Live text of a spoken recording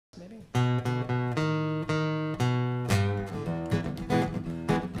Maybe.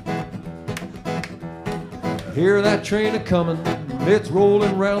 Hear that train a-comin', it's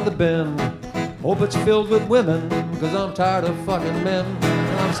rolling round the bend. Hope it's filled with women, cause I'm tired of fucking men.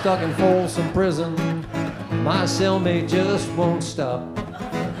 I'm stuck in Folsom Prison, my cellmate just won't stop.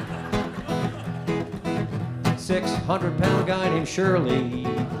 600-pound guy named Shirley,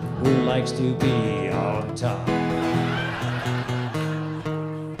 who likes to be on top.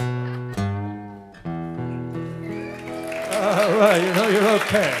 All right, you know you're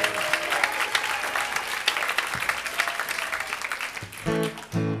okay.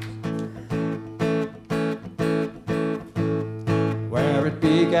 Where it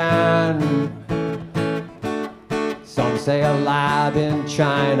began, some say a lab in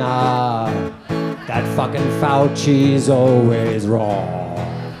China. That fucking Fauci's always wrong.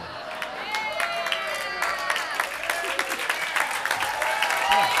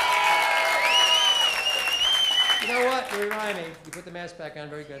 You know what? You're rhyming. You put the mask back on.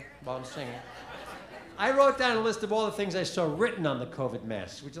 Very good. While I'm singing. I wrote down a list of all the things I saw written on the COVID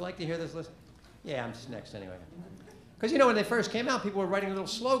masks. Would you like to hear this list? Yeah, I'm just next anyway. Because you know, when they first came out, people were writing little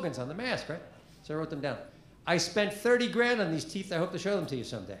slogans on the mask, right? So I wrote them down. I spent 30 grand on these teeth. I hope to show them to you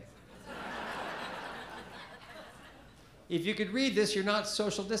someday. If you could read this, you're not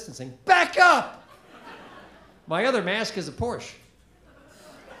social distancing. Back up! My other mask is a Porsche.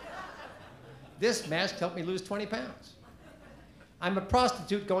 This mask helped me lose 20 pounds. I'm a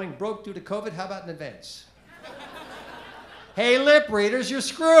prostitute going broke due to COVID. How about in advance? Hey, lip readers, you're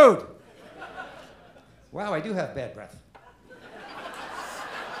screwed. Wow, I do have bad breath.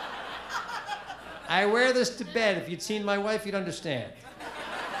 I wear this to bed. If you'd seen my wife, you'd understand.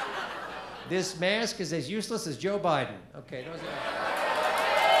 This mask is as useless as Joe Biden. Okay, those are...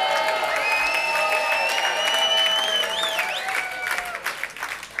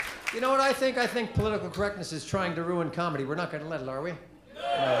 You know what I think? I think political correctness is trying to ruin comedy. We're not going to let it, are we? No.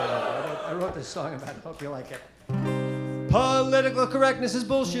 I wrote this song about it. Hope you like it. Political correctness is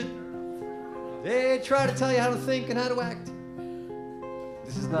bullshit. They try to tell you how to think and how to act.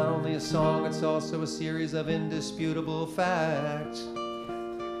 This is not only a song, it's also a series of indisputable facts.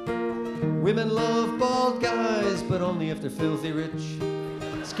 Women love bald guys, but only if they're filthy rich.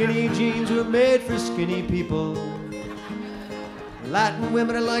 Skinny jeans were made for skinny people. Latin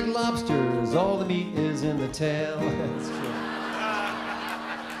women are like lobsters, all the meat is in the tail. That's true.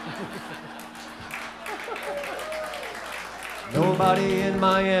 Nobody in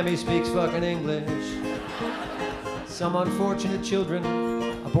Miami speaks fucking English. Some unfortunate children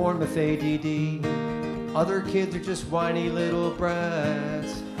are born with ADD. Other kids are just whiny little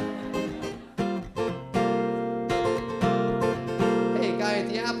brats. Hey, guy at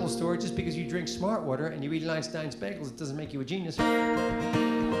the Apple store, just because you drink Smart Water and you eat Einstein's bagels, it doesn't make you a genius.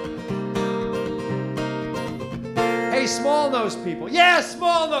 Hey, small-nosed people. Yeah,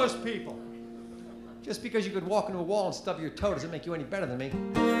 small-nosed people. Just because you could walk into a wall and stub your toe doesn't make you any better than me.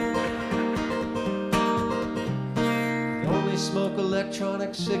 I only smoke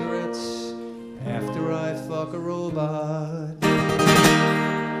electronic cigarettes after I fuck a robot.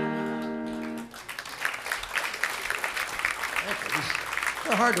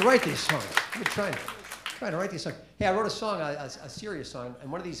 It's hard to write these songs. I'm trying to write these songs. Hey, I wrote a song, a serious song,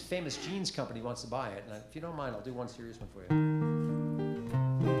 and one of these famous jeans company wants to buy it. And if you don't mind, I'll do one serious one for you.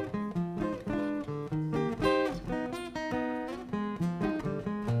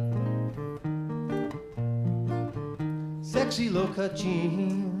 Sexy low-cut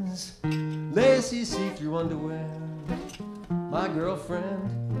jeans, lacy see-through underwear. My girlfriend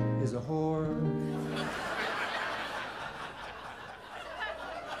is a whore.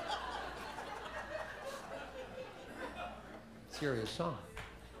 Serious song.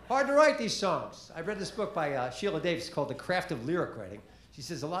 Hard to write these songs. I read this book by Sheila Davis called The Craft of Lyric Writing. She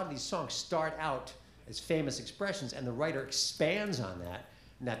says a lot of these songs start out as famous expressions and the writer expands on that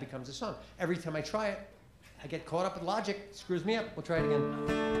and that becomes a song. Every time I try it, I get caught up with logic. It screws me up. We'll try it again.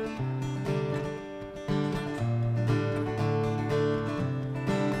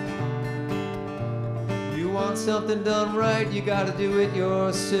 You want something done right, you gotta do it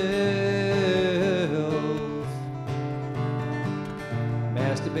yourself.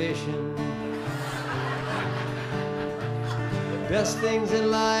 Masturbation. The best things in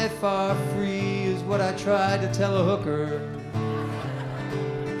life are free is what I tried to tell a hooker.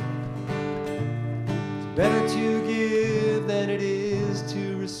 It's better to give than it is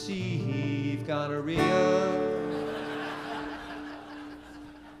to receive gonorrhea.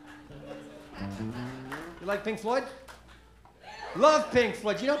 You like Pink Floyd? Love Pink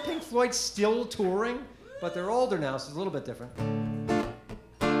Floyd. You know Pink Floyd's still touring, but they're older now, so it's a little bit different.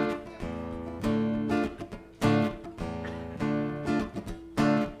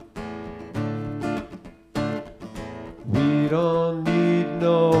 don't need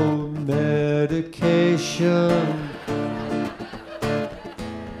no medication.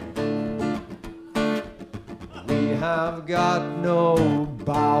 We have got no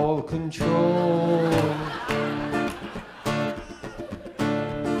bowel control.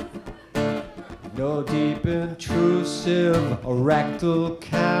 No deep intrusive rectal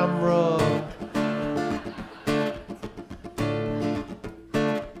camera.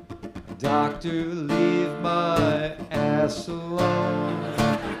 Doctor, leave my ass alone.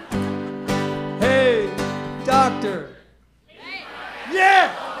 Hey, doctor.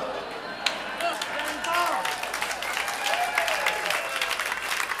 Yeah!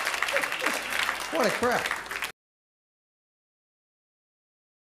 What a crap.